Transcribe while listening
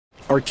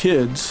Our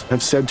kids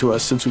have said to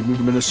us since we moved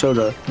to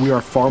Minnesota, we are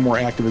far more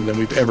active than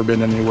we've ever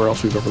been anywhere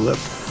else we've ever lived.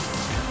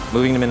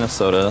 Moving to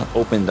Minnesota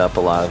opened up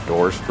a lot of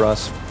doors for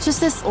us. Just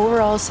this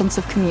overall sense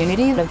of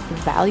community, of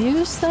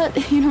values that,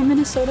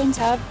 Minnesotans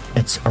have.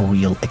 It's a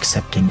real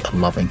accepting,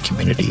 loving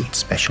community,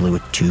 especially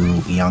with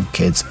 2 young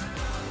kids.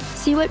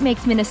 See what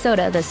makes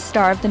Minnesota the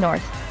star of the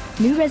North.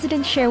 New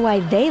residents share why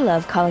they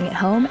love calling it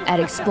home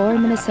at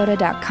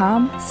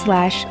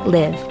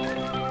exploreminnesota.com/live.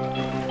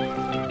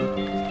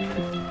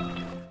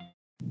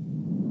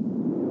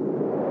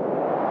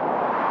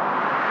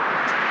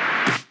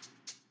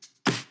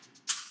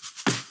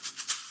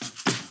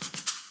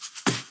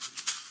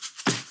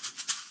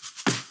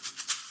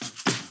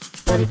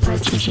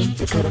 Partition,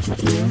 the cut off my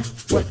ear.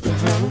 What the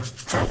hell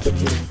happened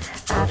here?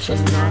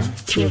 Option 9,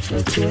 tear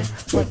for tear.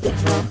 What the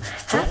hell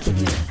happened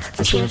here?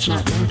 I swear it's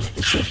not good,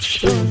 it's just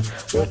spoon.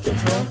 What the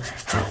hell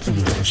happened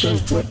here? Say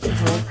what the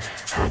hell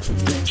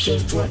happened here? Say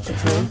what the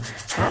hell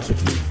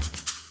happened here?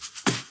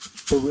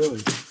 But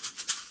really,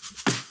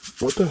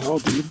 what the hell,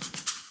 dude?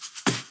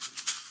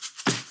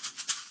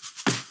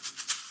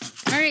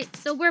 All right,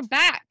 so we're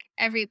back,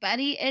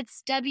 everybody.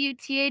 It's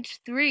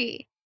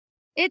WTH3.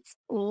 It's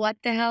What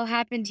the Hell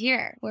Happened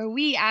Here, where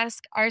we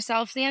ask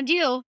ourselves and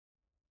you,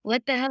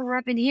 what the hell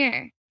happened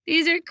here?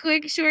 These are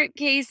quick, short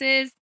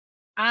cases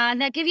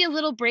that give you a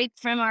little break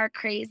from our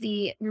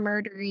crazy,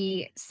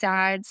 murdery,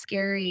 sad,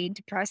 scary,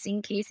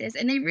 depressing cases.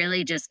 And they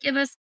really just give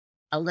us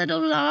a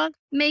little log,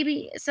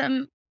 maybe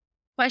some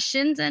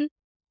questions. And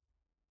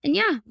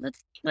yeah,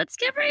 let's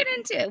get right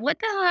into it. What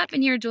the hell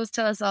happened here, Jules?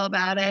 Tell us all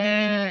about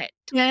it.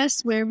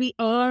 Yes, where we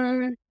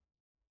are.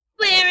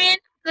 We're in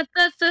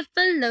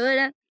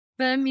Florida.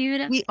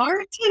 Bermuda. We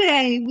aren't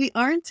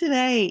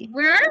today.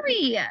 Where are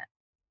we?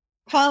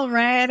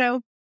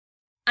 Colorado.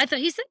 I thought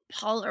you said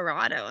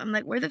Colorado. I'm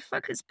like, where the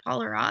fuck is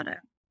Colorado?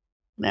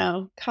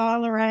 No,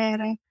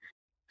 Colorado.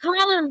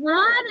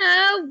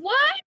 Colorado?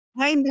 What?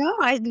 I know.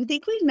 I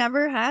think we've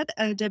never had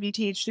a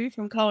WTH3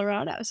 from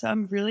Colorado, so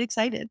I'm really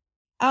excited.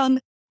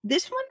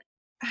 This one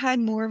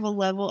had more of a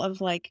level of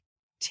like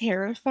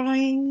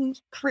terrifying,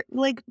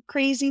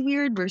 crazy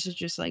weird versus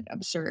just like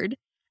absurd.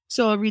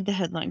 So I'll read the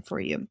headline for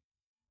you.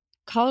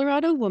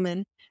 Colorado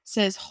woman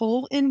says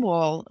hole in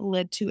wall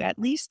led to at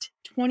least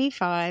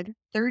 25,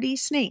 30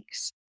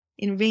 snakes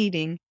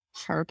invading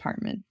her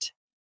apartment.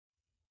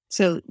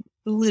 So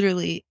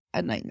literally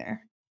a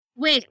nightmare.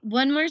 Wait,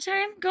 one more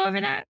time? Go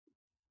over that.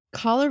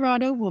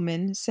 Colorado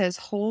woman says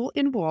hole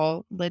in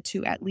wall led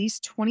to at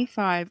least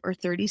 25 or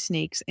 30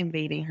 snakes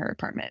invading her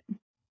apartment. Oh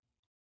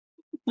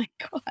my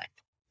God.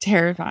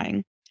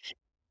 Terrifying.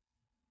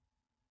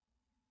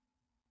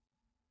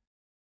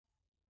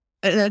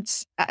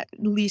 That's at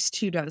least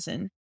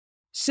 24.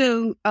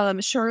 So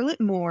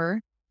Charlotte Moore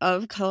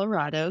of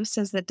Colorado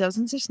says that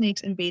dozens of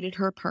snakes invaded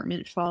her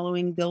apartment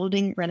following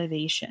building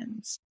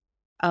renovations.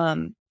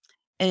 And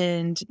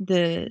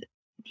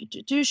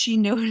she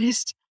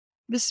noticed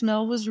the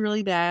smell was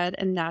really bad,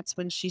 and that's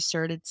when she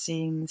started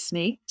seeing the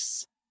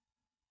snakes.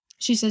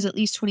 She says at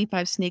least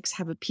 25 snakes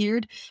have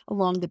appeared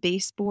along the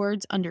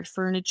baseboards under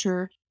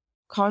furniture,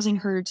 causing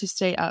her to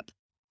stay up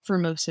for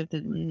most of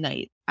the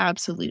night.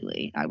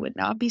 Absolutely. I would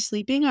not be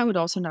sleeping. I would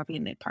also not be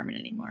in the apartment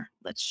anymore.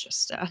 Let's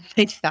just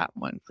make that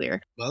one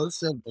clear.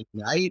 Most of the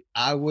night,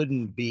 I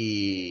wouldn't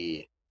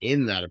be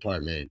in that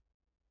apartment.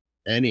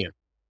 I'm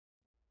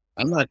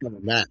not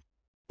coming back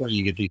until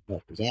you get these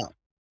fuckers out.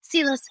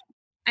 See, listen,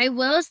 I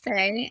will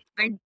say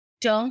I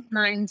don't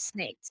mind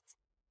snakes.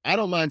 I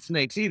don't mind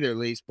snakes either,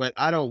 Lise, but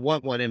I don't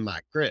want one in my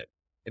crib.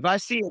 If I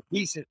see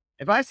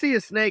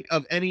a snake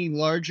of any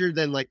larger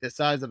than like the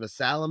size of a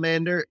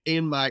salamander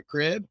in my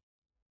crib,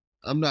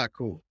 I'm not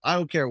cool. I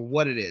don't care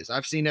what it is.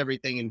 I've seen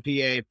everything in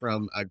PA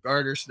from a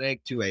garter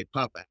snake to a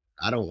puppet.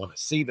 I don't want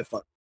to see the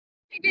fuck.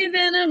 Bigger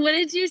than what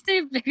did you say?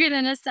 Bigger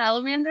than a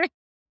salamander?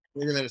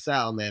 Bigger than a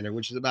salamander,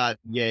 which is about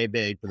yay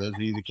big. For those of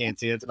you that can't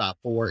see, it's about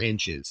 4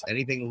 inches.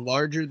 Anything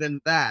larger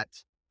than that,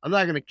 I'm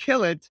not going to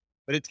kill it,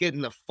 but it's getting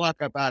the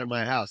fuck up out of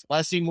my house. If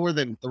I see more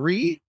than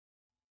 3,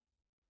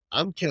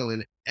 I'm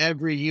killing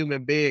every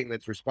human being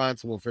that's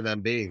responsible for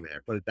them being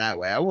there. Put it that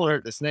way. I won't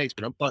hurt the snakes,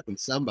 but I'm fucking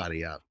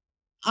somebody up.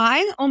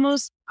 I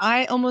almost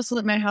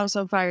lit my house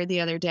on fire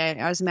the other day.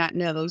 As Matt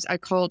knows, I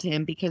called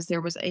him because there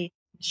was a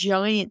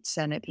giant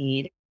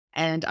centipede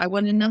and I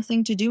wanted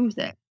nothing to do with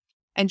it.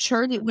 And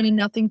Charlotte wanted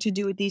nothing to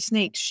do with these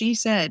snakes. She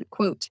said,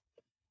 quote,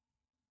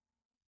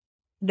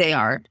 "They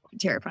are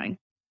terrifying."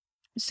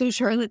 So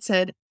Charlotte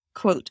said,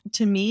 quote,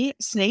 "To me,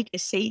 snake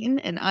is Satan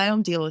and I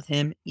don't deal with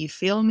him. You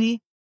feel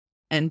me?"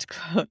 End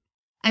quote.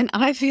 And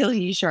I feel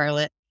you,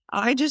 Charlotte.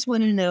 I just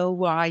want to know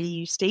why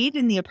you stayed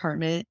in the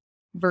apartment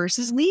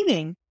versus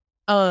leaving.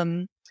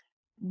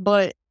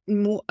 But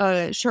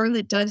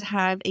Charlotte does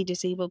have a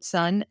disabled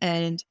son,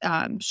 and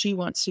she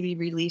wants to be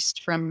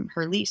released from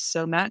her lease.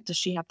 So Matt, does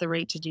she have the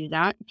right to do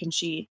that?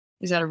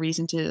 Is that a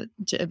reason to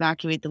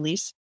evacuate the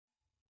lease?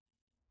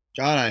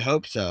 God, I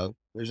hope so.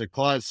 There's a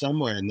clause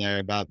somewhere in there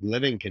about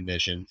living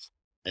conditions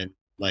and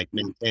like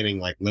maintaining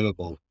like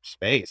livable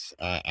space.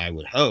 I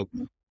would hope.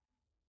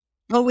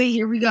 Oh wait,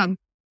 here we go.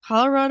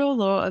 Colorado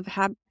law of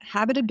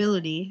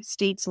habitability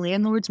states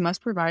landlords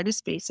must provide a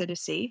space that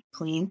is safe,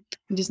 clean,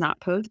 and does not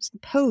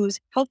pose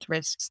health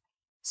risks.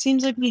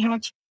 Seems like we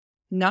have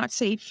not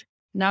safe,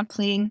 not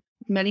clean,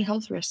 many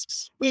health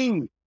risks.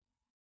 Boom.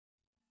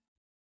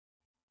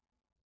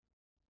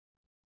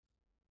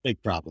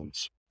 Big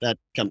problems. That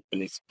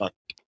company's fucked.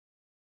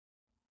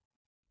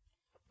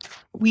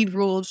 We've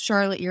ruled,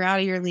 Charlotte, you're out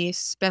of your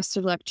lease. Best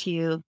of luck to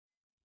you.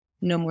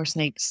 No more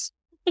snakes.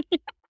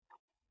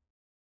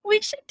 We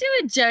should do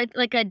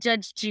a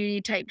Judge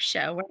Judy type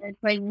show where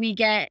it's like we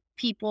get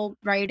people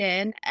right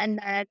in and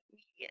then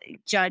we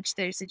judge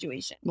their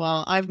situation.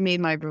 Well, I've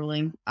made my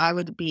ruling. I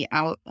would be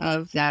out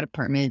of that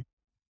apartment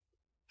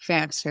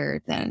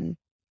faster than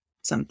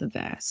something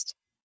fast.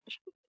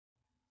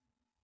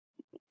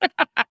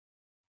 I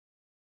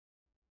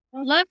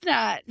love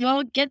that.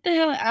 Well, get the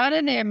hell out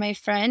of there, my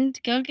friend.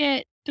 Go.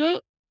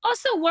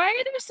 Also, why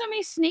are there so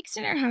many snakes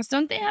in our house?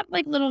 Don't they have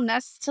like little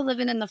nests to live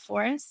in the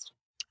forest?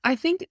 I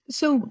think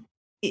so.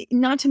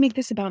 Not to make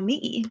this about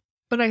me,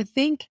 but I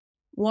think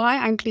why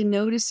I've been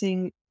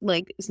noticing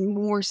like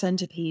more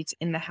centipedes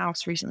in the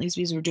house recently is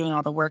because we're doing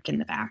all the work in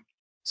the back.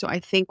 So I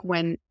think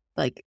when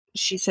like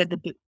she said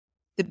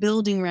the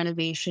building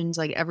renovations,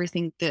 like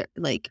everything that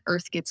like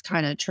earth gets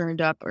kind of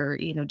churned up or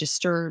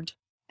disturbed,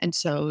 and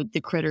so the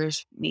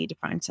critters need to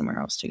find somewhere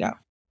else to go.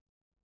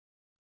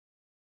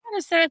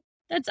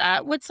 That's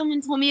what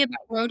someone told me about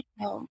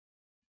rodeo.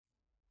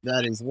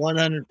 That is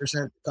 100%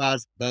 the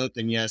cause of both.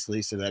 And yes,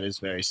 Lisa, that is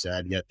very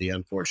sad, yet the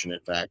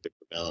unfortunate fact of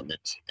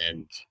development.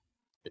 And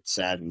it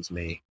saddens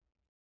me.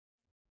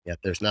 Yet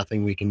there's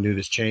nothing we can do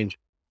to change.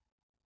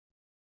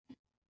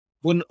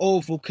 What an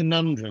awful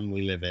conundrum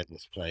we live in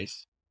this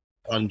place.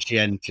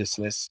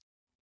 Conscientiousness,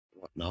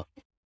 whatnot.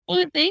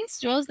 Well, thanks,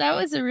 Jules. That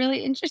was a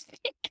really interesting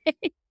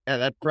case. Yeah,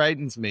 that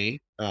frightens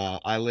me.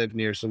 I live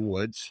near some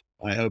woods.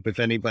 I hope if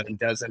anybody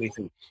does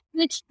anything.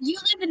 Which you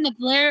live in the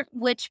Blair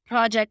Witch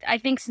Project. I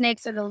think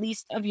snakes are the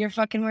least of your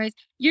fucking worries.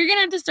 You're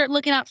gonna have to start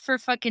looking out for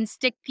fucking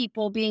stick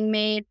people being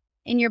made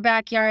in your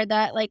backyard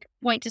that like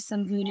point to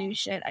some voodoo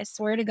shit. I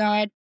swear to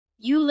God,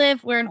 you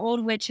live where an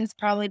old witch has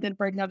probably been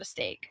burning up a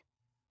stake.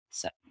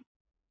 So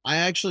I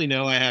actually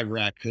know I have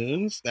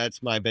raccoons.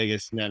 That's my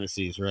biggest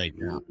nemesis right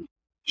now.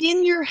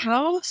 In your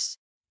house?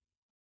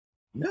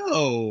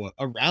 No,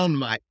 around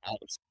my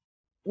house.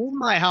 In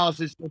my house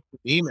is just a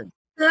demon.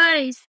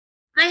 guys,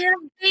 I have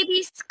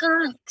baby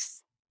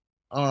skunks.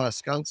 Oh,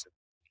 skunks.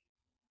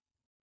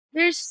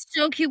 They're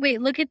so cute.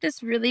 Wait, look at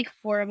this really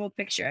horrible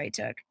picture I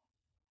took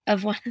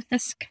of one of the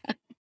skunks.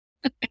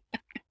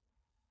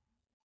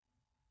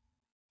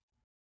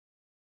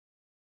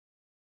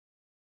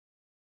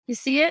 You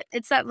see it?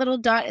 It's that little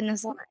dot in the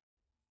sun.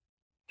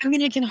 I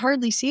mean, I can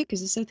hardly see it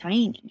because it's so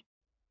tiny.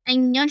 I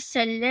know it's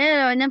so little,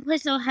 and then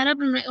puts their head up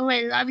and like, oh,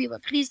 I love you,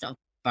 but please don't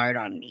fart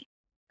on me.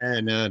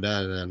 No,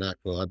 not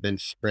cool. I've been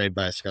sprayed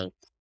by a skunk.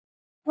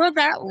 Well,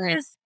 that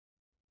was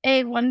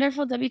a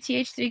wonderful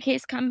WTH3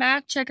 case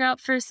comeback. Check out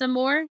for some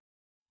more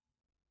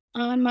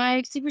on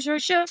my super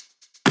short show.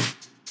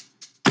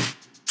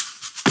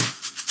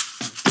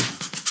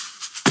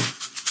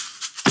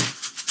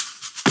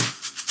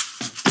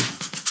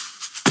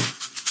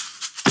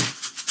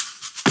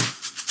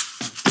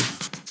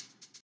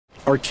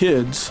 Our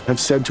kids have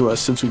said to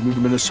us since we moved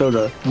to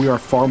Minnesota, we are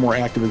far more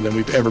active than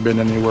we've ever been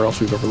anywhere else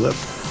we've ever lived.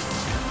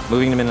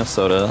 Moving to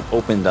Minnesota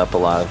opened up a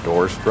lot of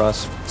doors for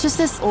us. Just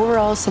this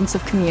overall sense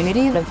of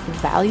community, of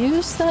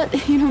values that,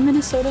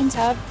 Minnesotans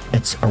have.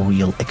 It's a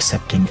real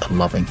accepting,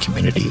 loving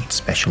community,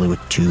 especially with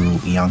 2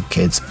 young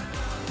kids.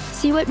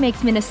 See what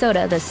makes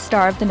Minnesota the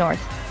star of the North.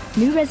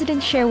 New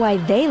residents share why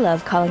they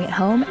love calling it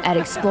home at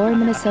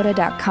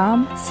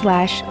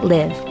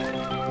exploreminnesota.com/live.